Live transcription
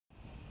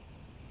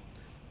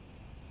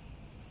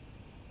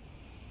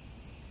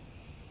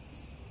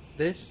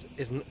This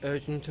is an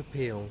urgent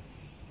appeal.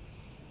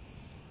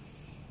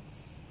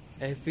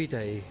 Every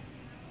day,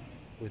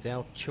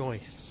 without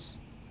choice,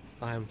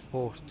 I am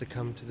forced to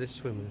come to this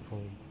swimming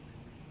pool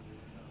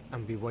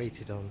and be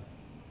waited on,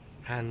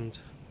 hand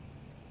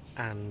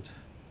and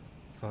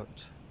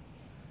foot.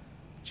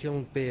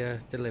 Chilled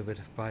beer delivered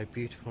by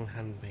beautiful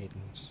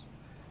handmaidens,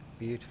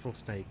 beautiful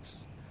steaks,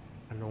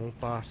 and all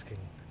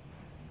basking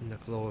in the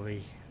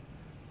glory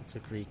of the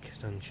Greek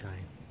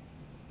sunshine.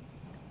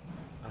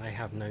 I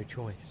have no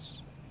choice.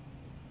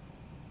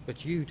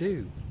 But you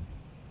do.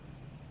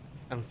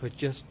 And for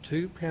just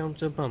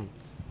 £2 a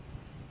month,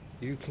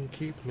 you can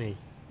keep me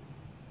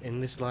in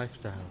this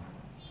lifestyle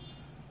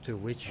to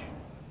which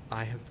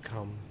I have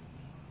become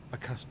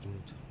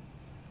accustomed.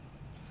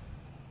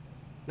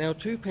 Now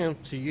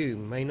 £2 to you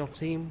may not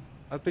seem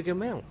a big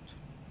amount.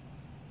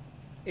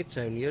 It's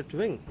only a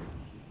drink.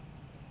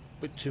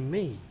 But to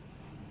me,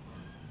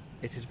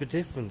 it is the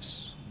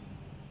difference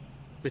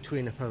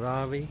between a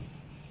Ferrari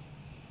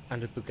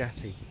and a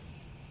Bugatti.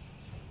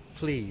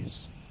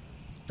 Please,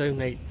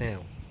 donate now.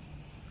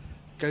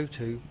 Go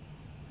to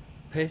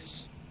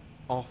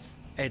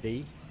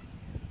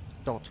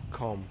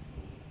pissoffeddie.com.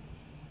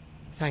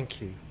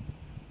 Thank you.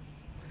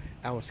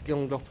 Our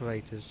skilled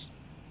operators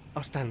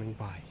are standing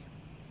by.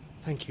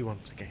 Thank you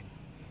once again.